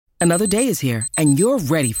Another day is here, and you're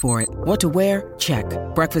ready for it. What to wear? Check.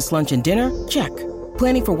 Breakfast, lunch, and dinner? Check.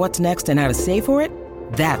 Planning for what's next and how to save for it?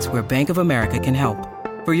 That's where Bank of America can help.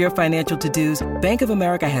 For your financial to-dos, Bank of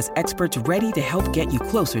America has experts ready to help get you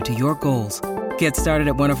closer to your goals. Get started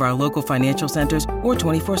at one of our local financial centers or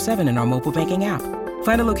 24/7 in our mobile banking app.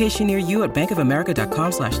 Find a location near you at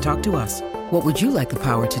bankofamerica.com/talktous. What would you like the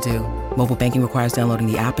power to do? Mobile banking requires downloading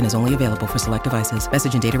the app and is only available for select devices.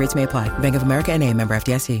 Message and data rates may apply. Bank of America N.A., member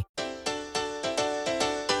FDIC.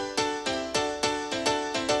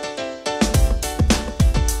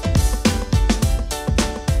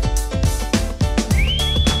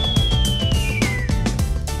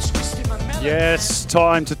 Yes,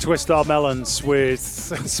 time to twist our melons with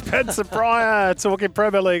Spencer Pryor talking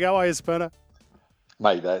Premier League. How are you, Spencer?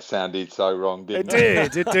 Mate, that sounded so wrong, didn't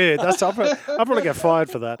it? It did. I'll probably get fired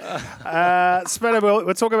for that. Spencer,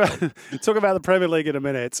 we'll talk about the Premier League in a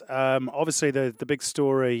minute. Obviously, the big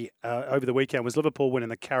story over the weekend was Liverpool winning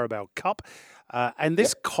the Carabao Cup. And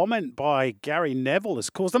this comment by Gary Neville has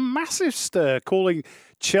caused a massive stir, calling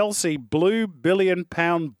Chelsea blue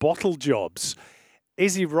billion-pound bottle jobs.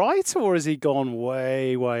 Is he right, or has he gone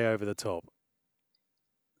way, way over the top?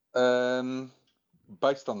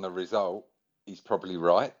 Based on the result, he's probably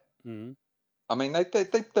right. Mm-hmm. I mean, they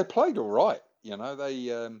played all right. You know, they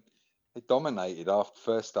dominated after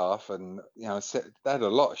first half, and they had a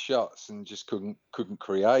lot of shots and just couldn't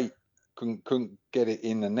create, couldn't get it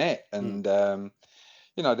in the net. And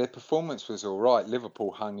their performance was all right.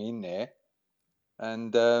 Liverpool hung in there,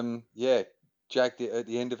 and jagged it at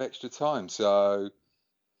the end of extra time. So.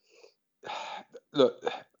 Look,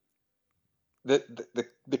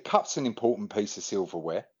 the cup's an important piece of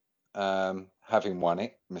silverware, having won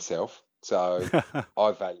it myself, so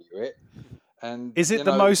I value it. And is it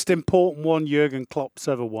the most important one Jurgen Klopp's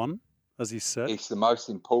ever won, as he said? It's the most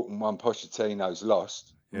important one Pochettino's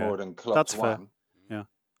lost, more than Klopp's won. Yeah.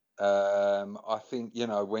 I think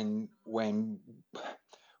when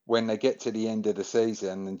they get to the end of the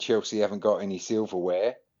season and Chelsea haven't got any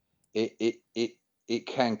silverware, it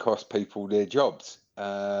can cost people their jobs.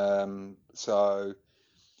 I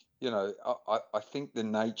think the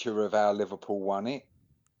nature of how Liverpool won it,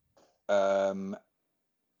 I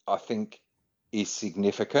think, is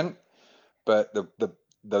significant. But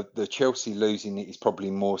the Chelsea losing it is probably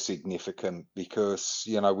more significant because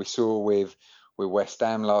we saw with West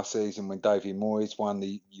Ham last season when David Moyes won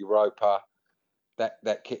the Europa,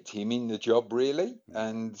 that kept him in the job really,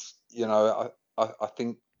 and I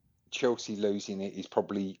think. Chelsea losing it is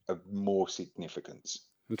probably of more significance.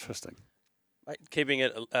 Interesting. Mate, keeping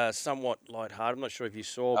it somewhat lighthearted. I'm not sure if you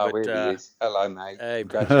saw, but here he is. Hello, mate. Hey,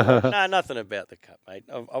 no, nothing about the cup, mate.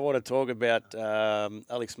 I want to talk about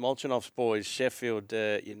Alex Molchanov's boys, Sheffield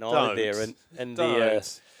United there, and the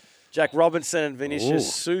Jack Robinson and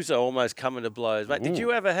Vinicius Souza almost coming to blows, mate. Did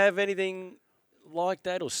you ever have anything like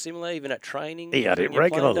that or similar, even at training? He had it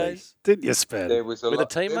regularly, didn't you, Spen? There was with a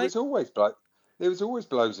teammate. There was always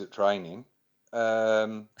blows at training.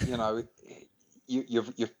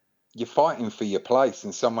 You're fighting for your place,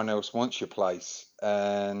 and someone else wants your place.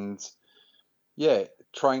 And the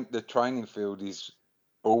training field was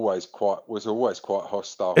always quite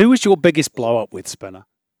hostile. Who was your biggest blow up with, Spencer?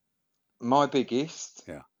 My biggest,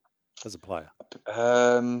 as a player.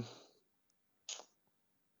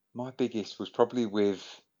 My biggest was probably with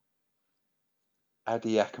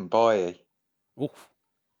Adi Akinbaye. Oof.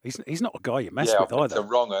 He's not a guy you mess with either. The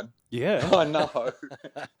wrong one. Yeah, I know.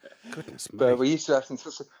 Goodness me. But we used to have some.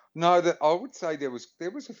 No, I would say there was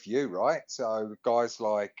a few, right? So guys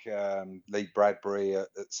like Lee Bradbury at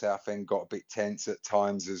Southend got a bit tense at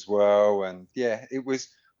times as well, and it was.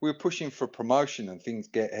 We were pushing for promotion, and things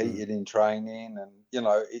get heated in training, and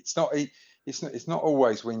it's not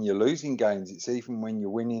always when you're losing games. It's even when you're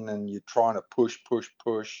winning and you're trying to push.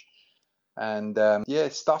 And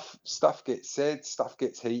stuff gets said, stuff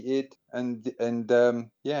gets heated,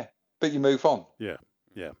 but you move on.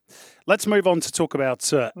 Yeah. Let's move on to talk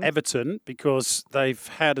about Everton, because they've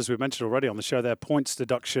had, as we mentioned already on the show, their points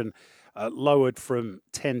deduction lowered from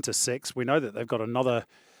 10 to 6. We know that they've got another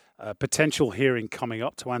potential hearing coming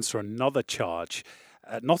up to answer another charge.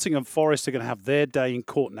 Nottingham Forest are going to have their day in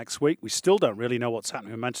court next week. We still don't really know what's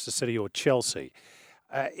happening with Manchester City or Chelsea.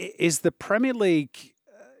 Is the Premier League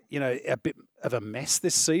a bit of a mess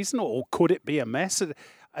this season, or could it be a mess?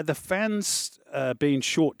 Are the fans being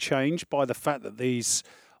shortchanged by the fact that these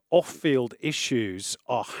off-field issues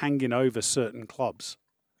are hanging over certain clubs?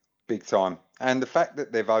 Big time. And the fact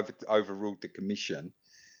that they've overruled the commission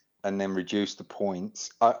and then reduced the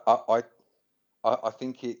points, I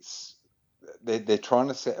think it's they're trying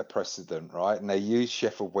to set a precedent, right? And they use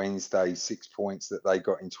Sheffield Wednesday's 6 points that they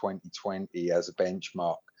got in 2020 as a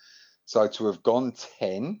benchmark. So to have gone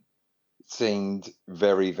 10 seemed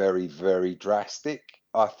very, very, very drastic.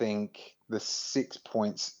 I think the 6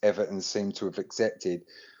 points Everton seem to have accepted,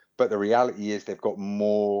 but the reality is they've got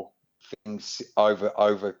more things over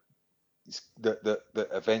that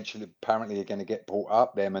eventually apparently are going to get brought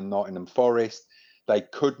up. Them and Nottingham Forest, they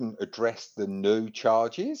couldn't address the new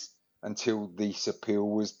charges until this appeal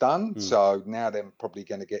was done. So now they're probably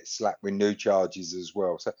going to get slapped with new charges as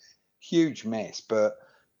well. So huge mess. But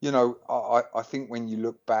I think when you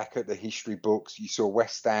look back at the history books, you saw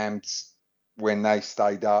West Ham's when they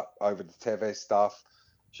stayed up over the Tevez stuff.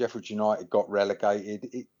 Sheffield United got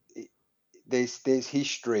relegated. There's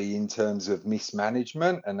history in terms of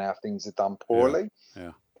mismanagement and how things are done poorly.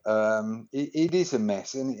 Yeah. It is a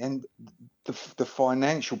mess, and the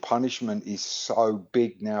financial punishment is so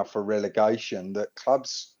big now for relegation that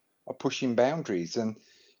clubs are pushing boundaries. And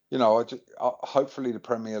hopefully the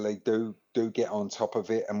Premier League do get on top of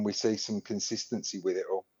it, and we see some consistency with it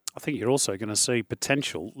all. I think you're also going to see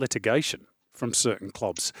potential litigation from certain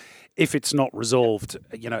clubs if it's not resolved,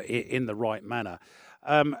 in the right manner.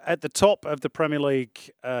 At the top of the Premier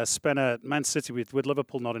League, Spencer, Man City with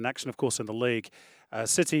Liverpool not in action, of course, in the league.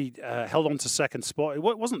 City held on to second spot. It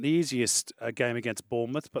wasn't the easiest game against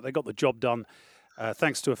Bournemouth, but they got the job done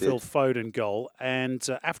thanks to a Phil Foden goal. And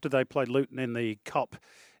after they played Luton in the Cup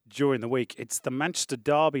during the week, it's the Manchester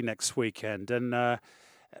Derby next weekend. And I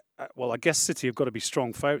guess City have got to be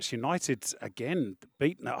strong favourites. United, again,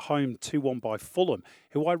 beaten at home 2-1 by Fulham,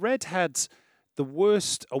 who I read had the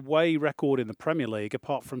worst away record in the Premier League,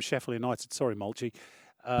 apart from Sheffield United. Sorry, Mulchi.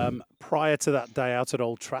 Prior to that day out at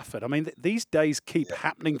Old Trafford. I mean, these days keep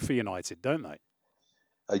happening for United, don't they?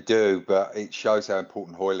 They do, but it shows how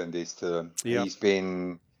important Højlund is to them. Yep.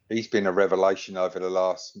 He's been a revelation over the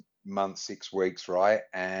last month, 6 weeks, right?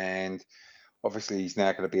 And obviously he's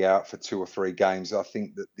now going to be out for 2 or 3 games. I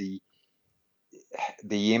think that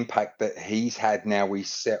the impact that he's had now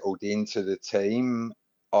he's settled into the team,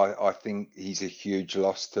 I think he's a huge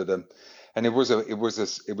loss to them. And it was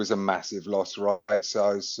a massive loss, right?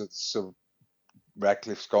 So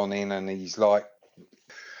Radcliffe's gone in and he's like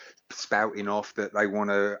spouting off that they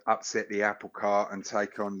want to upset the apple cart and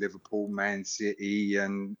take on Liverpool, Man City,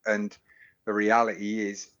 and the reality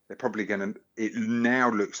is they're probably going to. It now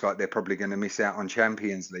looks like they're probably going to miss out on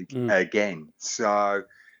Champions League again. So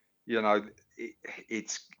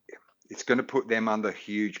it's going to put them under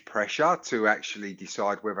huge pressure to actually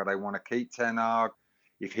decide whether they want to keep Ten Hag,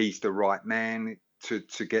 if he's the right man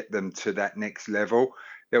to get them to that next level.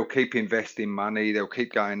 They'll keep investing money. They'll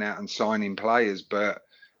keep going out and signing players. But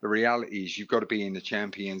the reality is you've got to be in the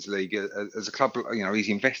Champions League as a club. He's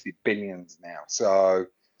invested billions now. So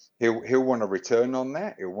he'll want to return on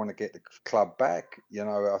that. He'll want to get the club back.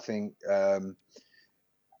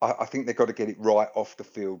 I think they've got to get it right off the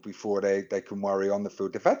field before they can worry on the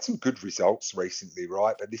field. They've had some good results recently,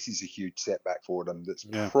 right? But this is a huge setback for them that's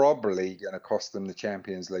probably going to cost them the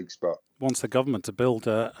Champions League spot. Wants the government to build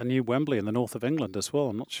a new Wembley in the north of England as well.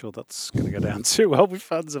 I'm not sure that's going to go down too well with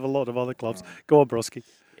fans of a lot of other clubs. Go on, Broski.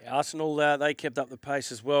 Yeah, Arsenal, they kept up the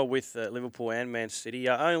pace as well with Liverpool and Man City.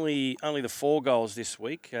 Only the 4 goals this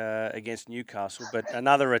week against Newcastle, but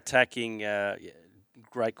another attacking,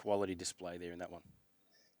 great quality display there in that one.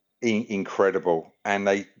 Incredible, and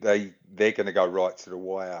they're going to go right to the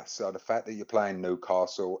wire. So the fact that you're playing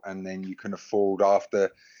Newcastle and then you can afford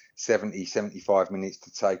after 75 minutes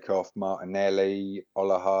to take off Martinelli,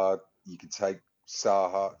 Olahard, you can take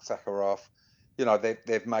Sakharov.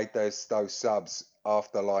 They've made those subs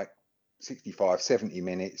after like 65, 70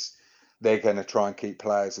 minutes. They're going to try and keep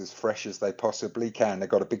players as fresh as they possibly can. They've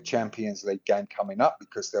got a big Champions League game coming up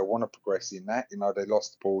because they'll want to progress in that. They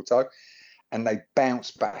lost to Porto. And they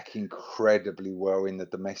bounced back incredibly well in the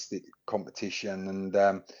domestic competition,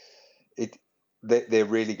 and they're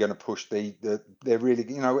really going to push they're really,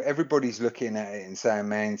 everybody's looking at it and saying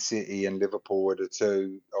Man City and Liverpool are the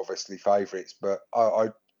 2 obviously favourites, but I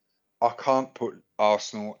can't put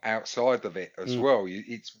Arsenal outside of it as well.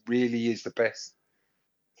 It really is the best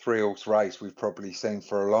 3-horse race we've probably seen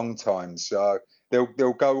for a long time. So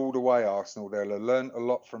they'll go all the way, Arsenal. They'll have learned a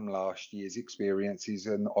lot from last year's experiences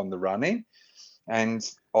on the running. And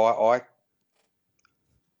I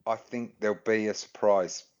think there'll be a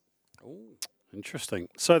surprise. Ooh, interesting.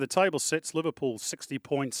 So the table sits, Liverpool 60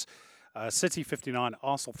 points, City 59,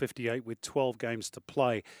 Arsenal 58 with 12 games to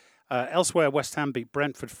play. Elsewhere, West Ham beat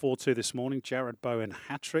Brentford 4-2 this morning. Jared Bowen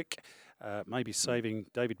hat-trick. maybe saving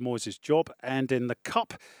David Moyes' job. And in the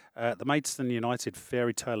Cup, the Maidstone United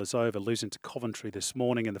fairy tale is over, losing to Coventry this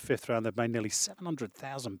morning in the 5th round. They've made nearly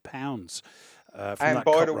 £700,000 from that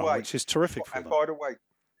Cup run, which is terrific for them.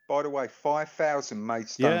 By the way, 5,000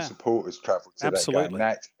 Maidstone supporters travelled to that game.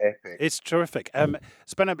 That's epic. It's terrific.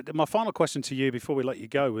 Spencer, my final question to you before we let you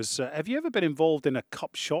go was, have you ever been involved in a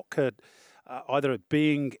cup shock, either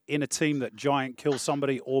being in a team that giant kills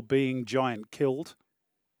somebody or being giant killed?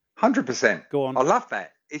 100%. Go on. I love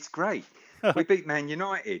that. It's great. We beat Man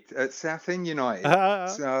United at Southend United.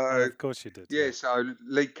 Of course you did. Yeah, so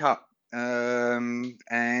League Cup.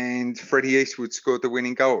 And Freddie Eastwood scored the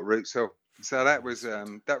winning goal at Rootsell. So that was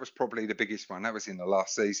probably the biggest one. That was in the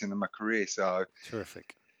last season of my career. So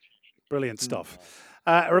terrific, brilliant stuff.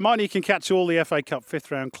 A reminder: you can catch all the FA Cup 5th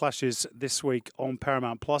round clashes this week on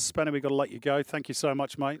Paramount Plus. Spencer, we've got to let you go. Thank you so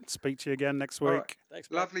much, mate. Speak to you again next week. Right. Thanks,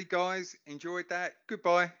 mate. Lovely guys. Enjoyed that.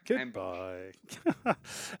 Goodbye. Goodbye.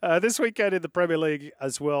 This weekend in the Premier League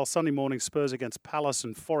as well. Sunday morning, Spurs against Palace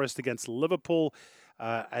and Forest against Liverpool.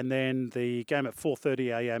 And then the game at 4:30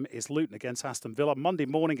 a.m. is Luton against Aston Villa. Monday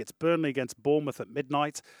morning, it's Burnley against Bournemouth at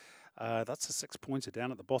midnight. That's a 6-pointer down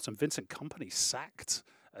at the bottom. Vincent Kompany sacked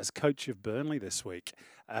as coach of Burnley this week.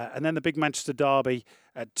 And then the big Manchester derby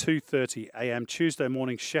at 2:30 a.m. Tuesday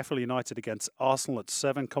morning, Sheffield United against Arsenal at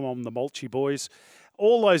 7. Come on, the Mulchi boys.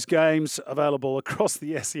 All those games available across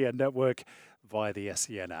the SEN network via the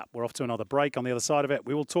SEN app. We're off to another break. On the other side of it,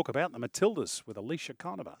 we will talk about the Matildas with Alicia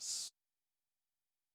Carnabas.